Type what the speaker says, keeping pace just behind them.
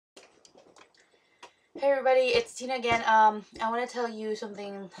Hey everybody, it's Tina again. I want to tell you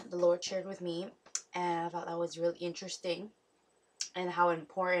something the Lord shared with me, and I thought that was really interesting, and how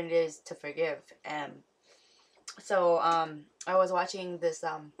important it is to forgive. I was watching this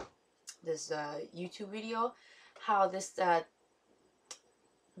YouTube video, how this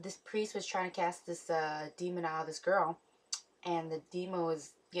priest was trying to cast this demon out of this girl, and the demon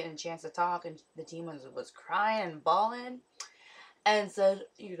was getting a chance to talk, and the demon was crying and bawling, and said,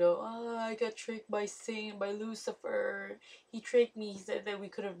 oh, I got tricked by Satan, by Lucifer. He tricked me. He said that we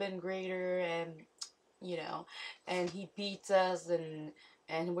could have been greater, and you know, and he beats us, and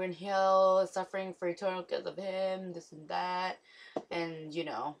we're in hell, suffering for eternal because of him, this and that, and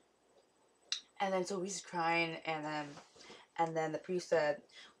and then so he's crying, and then the priest said,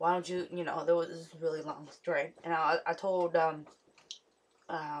 why don't you, there was this really long story, and I told um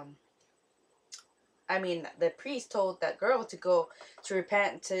I mean, the priest told that girl to go to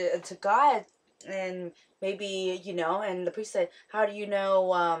repent to God, and maybe and the priest said, "How do you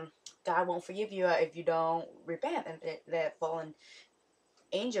know God won't forgive you if you don't repent?" And that fallen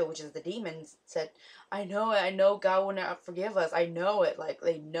angel, which is the demon, said, "I know it. I know God will not forgive us. I know it. Like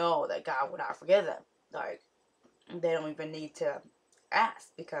they know that God will not forgive them. Like they don't even need to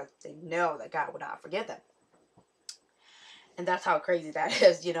ask because they know that God will not forgive them." And that's how crazy that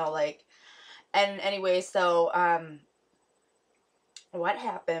is, like. And anyway, so what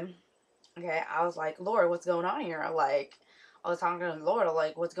happened? Okay, I was like, Lord, what's going on here? Like, I was talking to the Lord,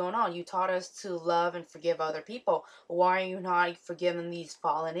 like, what's going on? You taught us to love and forgive other people. Why are you not forgiving these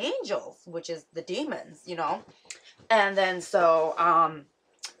fallen angels, which is the demons? And then this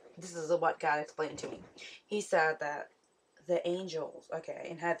is what God explained to me. He said that the angels, okay,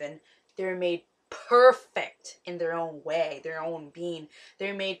 in heaven, they're made perfect in their own way, their own being.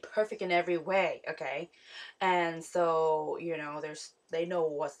 They're made perfect in every way, okay? And so, they know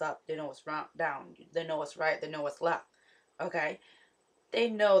what's up, they know what's wrong, down, they know what's right, they know what's left, okay? They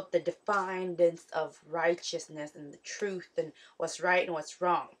know the definedness of righteousness and the truth and what's right and what's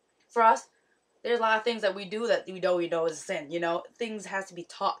wrong. For us, there's a lot of things that we do that we know is sin. Things has to be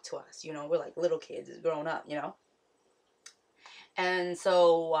taught to us. We're like little kids growing up. And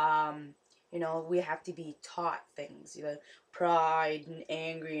so, we have to be taught things, pride and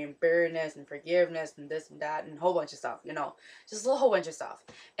angry and bitterness and forgiveness and this and that and a whole bunch of stuff. Just a whole bunch of stuff.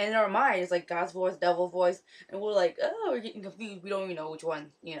 And in our mind, it's like God's voice, devil's voice, and we're like, oh, we're getting confused. We don't even know which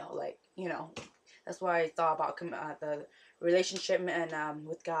one, That's why I thought about the relationship and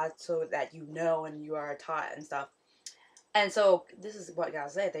with God, so that and you are taught and stuff. And so this is what God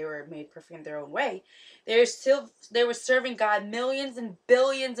said. They were made perfect in their own way. They were serving God millions and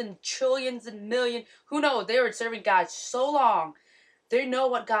billions and trillions and million. Who knows? They were serving God so long. They know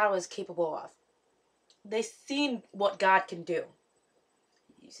what God was capable of. They seen what God can do.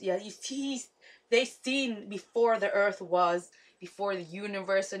 Yeah, they seen before the earth was, before the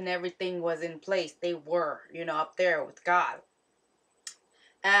universe and everything was in place. They were, up there with God.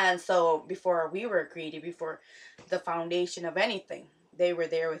 And so before we were created, before the foundation of anything, they were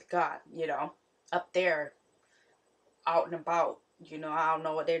there with God, up there, out and about. I don't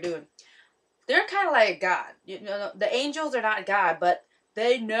know what they're doing. They're kind of like God. The angels are not God, but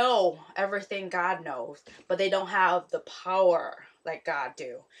they know everything God knows, but they don't have the power like God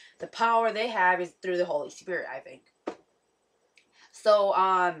do. The power they have is through the Holy Spirit, I think. So,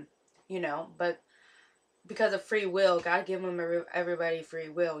 but because of free will, God gave them everybody free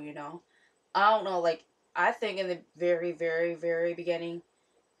will. I don't know, like, I think in the very, very, very beginning,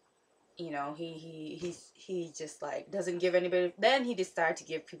 he just like doesn't give anybody. Then he decided to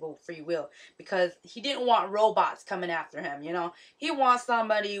give people free will because he didn't want robots coming after him. He wants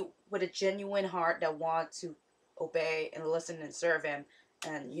somebody with a genuine heart that wants to obey and listen and serve him,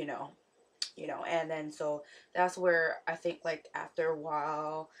 and and then so that's where I think, like, after a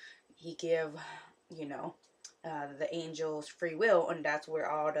while, he give you know the angels free will, and that's where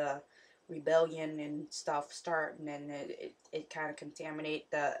all the rebellion and stuff start, and then it kind of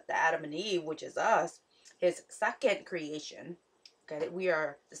contaminate the Adam and Eve, which is us, his second creation. Okay, we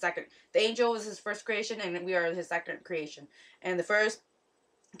are the angel was his first creation, and we are his second creation, and the first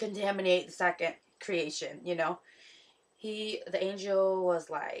contaminate the second creation. The angel was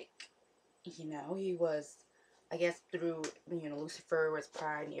like, he was, I guess, through, Lucifer was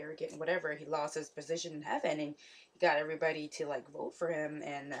pride and arrogant and whatever, he lost his position in heaven, and he got everybody to, like, vote for him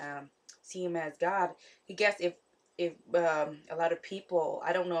and see him as God. He guessed if a lot of people,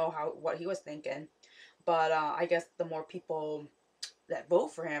 I don't know what he was thinking, but I guess the more people that vote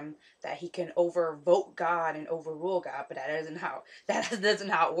for him, that he can overvote God and overrule God. But that doesn't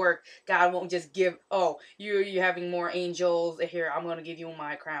how it works. God won't just give, oh, you're having more angels here, I'm gonna give you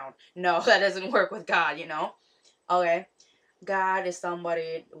my crown. No, that doesn't work with God, you know. Okay, God is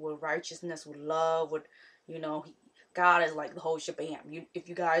somebody with righteousness, with love, with, you know, God is like the whole shabam. If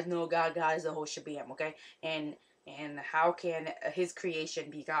you guys know God, God is the whole shabam. Okay, and how can His creation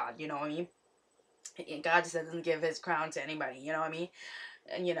be God? You know what I mean? And God just doesn't give His crown to anybody. You know what I mean?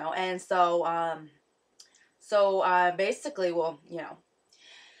 And, you know, and so basically, well, you know,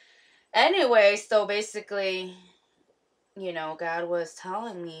 anyway, so basically, you know, God was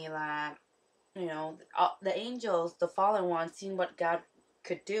telling me that, you know, the angels, the fallen ones, seen what God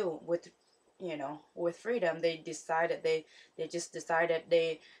could do with, you know, with freedom. They just decided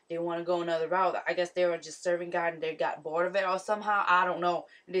they want to go another route. I guess they were just serving God and they got bored of it, or somehow, I don't know,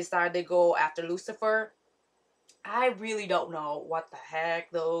 they decided to go after Lucifer. I really don't know what the heck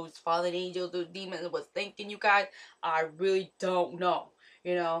those fallen angels, those demons was thinking, you guys. I really don't know.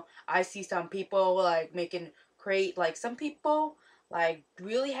 You know, I see some people like making create, like some people like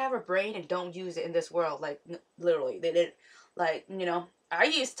really have a brain and don't use it in this world. Like literally, they did. Like, you know, I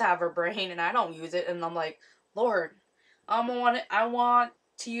used to have a brain and I don't use it, and I'm like, Lord, I want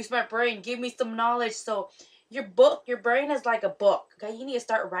to use my brain. Give me some knowledge. So your brain is like a book. Okay, you need to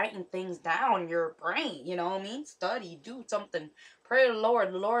start writing things down in your brain. You know what I mean? Study, do something. Pray to the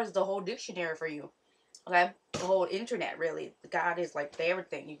Lord. The Lord is the whole dictionary for you. Okay, the whole internet really. God is like the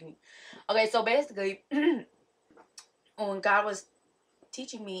everything you can. Okay, so basically, when God was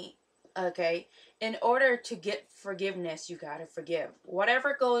teaching me, okay, in order to get forgiveness, you gotta forgive.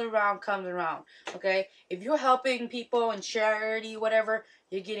 Whatever goes around comes around. Okay, if you're helping people in charity, whatever,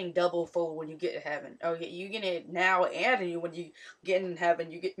 you're getting double fold when you get to heaven. Okay, you get it now and when you get in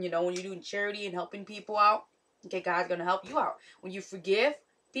heaven. You get, you know, when you're doing charity and helping people out. Okay, God's gonna help you out. When you forgive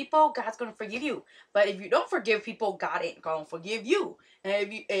people, God's gonna forgive you. But if you don't forgive people, God ain't gonna forgive you. And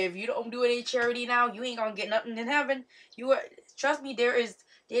if you don't do any charity now, you ain't gonna get nothing in heaven. You are, trust me, there's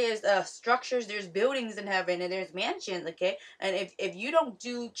structures, there's buildings in heaven, and there's mansions. Okay, and if you don't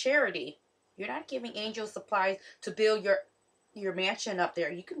do charity, you're not giving angels supplies to build your mansion up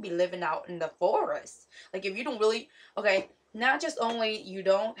there. You can be living out in the forest. Like, if you don't really, okay, not just only you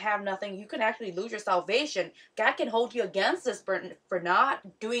don't have nothing, you can actually lose your salvation. God can hold you against this for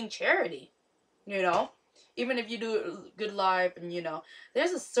not doing charity, you know. Even if you do good life, and you know,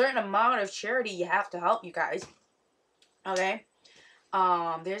 there's a certain amount of charity you have to help, you guys. Okay,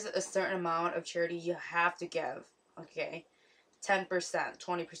 there's a certain amount of charity you have to give. Okay, 10%,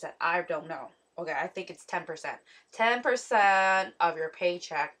 20%, I don't know. Okay, I think it's 10%. 10% of your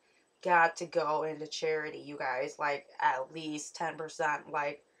paycheck got to go into charity, you guys. Like, at least 10%.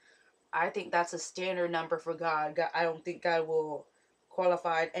 Like, I think that's a standard number for God. I don't think God will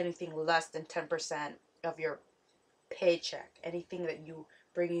qualify anything less than 10% of your paycheck. Anything that you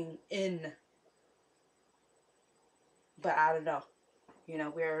bringing in. But I don't know. You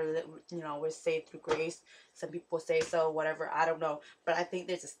know, we're saved through grace. Some people say so, whatever. I don't know, but I think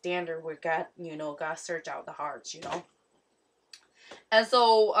there's a standard where God, you know, God search out the hearts, you know. And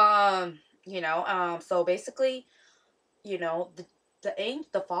so, so basically, you know,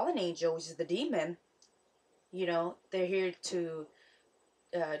 the fallen angel, which is the demon, you know, they're here to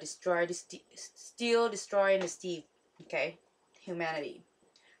destroy, steal, destroy, and deceive. Okay, humanity.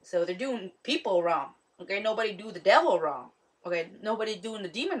 So they're doing people wrong. Okay, nobody do the devil wrong. Okay, nobody doing the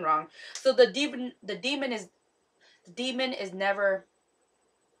demon wrong. So the demon is never,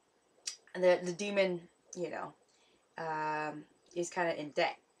 the demon, you know, is kind of in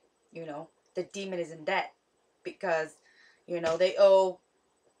debt. You know, the demon is in debt because, you know, they owe,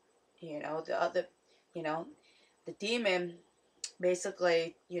 you know, the other, you know, the demon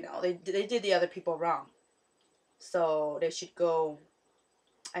basically, you know, they did the other people wrong, so they should go.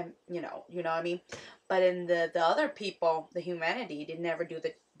 And you know what I mean. But in the other people, the humanity, did never do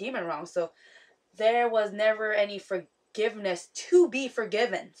the demon wrong, so there was never any forgiveness to be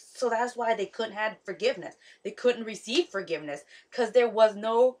forgiven. So that's why they couldn't have forgiveness. They couldn't receive forgiveness because there was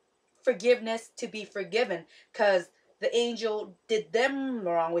no forgiveness to be forgiven, because the angel did them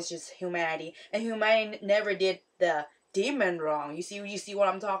wrong, which is humanity, and humanity never did the demon wrong. You see what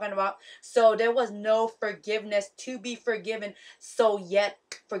I'm talking about? So there was no forgiveness to be forgiven, so yet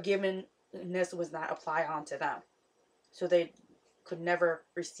forgiveness was not applied onto them, so they could never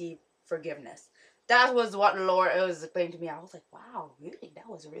receive forgiveness. That was what the Lord was explaining to me. I was like, wow, really? That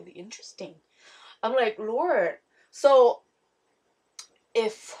was really interesting. I'm like, Lord, so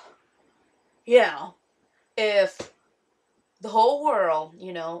if, you know, if the whole world,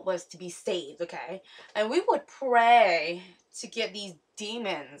 you know, was to be saved, okay? And we would pray to get these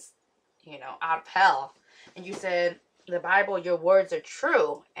demons, you know, out of hell. And you said, the Bible, your words are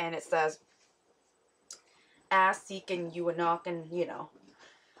true. And it says, ask, seek, and you will knock, and, you know.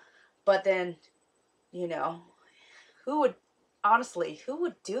 But then, you know, who would, honestly, who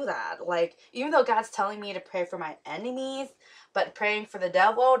would do that? Like, even though God's telling me to pray for my enemies, but praying for the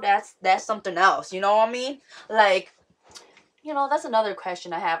devil, that's something else, you know what I mean? Like, you know, that's another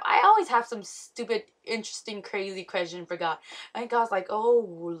question I have. I always have some stupid, interesting, crazy question for God. And God's like,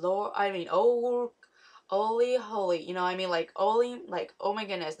 oh, Lord, I mean, oh, holy, you know what I mean? Like, holy, like, oh my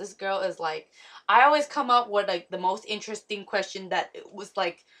goodness, this girl is like, I always come up with, like, the most interesting question that it was,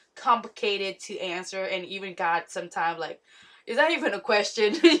 like, complicated to answer. And even God sometimes, like, is that even a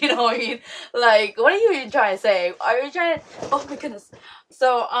question? You know what I mean? Like, what are you even trying to say? Are you trying to, oh my goodness.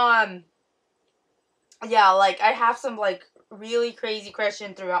 So, yeah, like, I have some, like, really crazy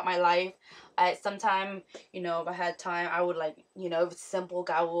question throughout my life. At some time, you know, if I had time, I would, like, you know, if it's simple,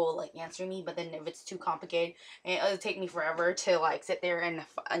 God will, like, answer me. But then if it's too complicated, and it'll take me forever to, like, sit there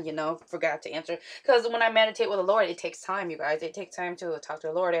and you know, forget to answer. Because when I meditate with the Lord, it takes time, you guys. It takes time to talk to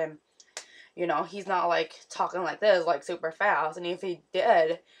the Lord. And, you know, he's not, like, talking like this, like, super fast. And if he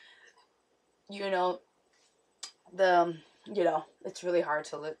did, you know, you know, it's really hard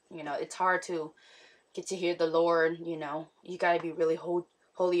to, you know, it's hard to get to hear the Lord. You know, you got to be really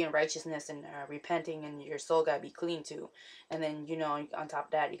holy in righteousness and repenting, and your soul got to be clean too. And then, you know, on top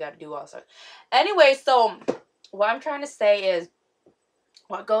of that, you got to do all sorts. Anyway, so what I'm trying to say is,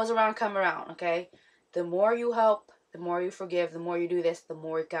 what goes around come around, okay? The more you help, the more you forgive, the more you do this, the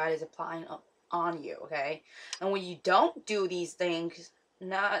more God is applying on you, okay? And when you don't do these things,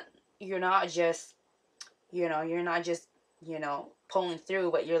 you're not just, you know, you know, pulling through,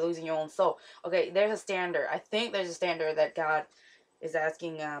 but you're losing your own soul. Okay, there's a standard. I think there's a standard that God is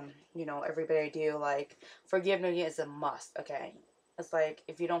asking, you know, everybody to do. Like, forgiveness is a must, okay? It's like,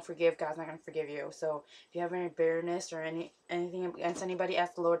 if you don't forgive, God's not going to forgive you. So, if you have any bitterness or anything against anybody,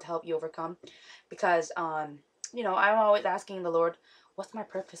 ask the Lord to help you overcome. Because, you know, I'm always asking the Lord, what's my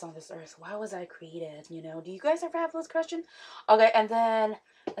purpose on this earth? Why was I created? You know, do you guys ever have those questions? Okay, and then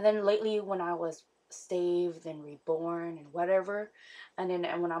lately, when I was saved and reborn and whatever, and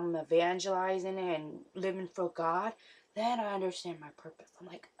when I'm evangelizing and living for God, then I understand my purpose. I'm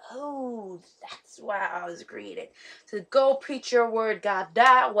like, oh, that's why I was created, to go preach your word, God.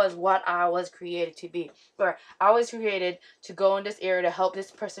 That was what I was created to be. Or I was created to go in this area to help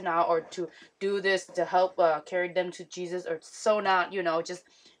this person out, or to do this to help carry them to Jesus, or so not, you know, just,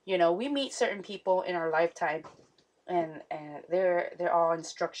 you know, we meet certain people in our lifetime, and they're all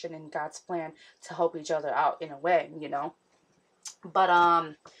instruction in God's plan to help each other out in a way, you know. But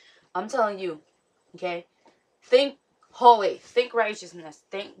I'm telling you, okay, think holy, think righteousness,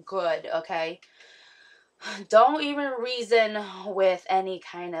 think good, okay. Don't even reason with any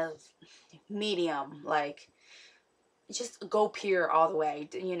kind of medium, like, just go pure all the way,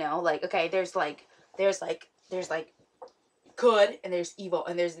 you know. Like, okay, there's like good, and there's evil,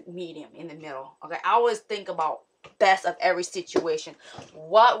 and there's medium in the middle. Okay, I always think about best of every situation.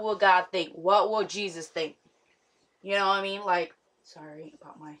 What will God think? What will Jesus think? You know what I mean? Like, sorry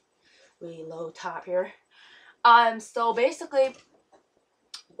about my really low top here. So basically,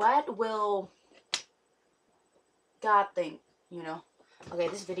 what will God think? You know? Okay,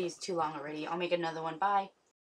 this video is too long already. I'll make another one. Bye.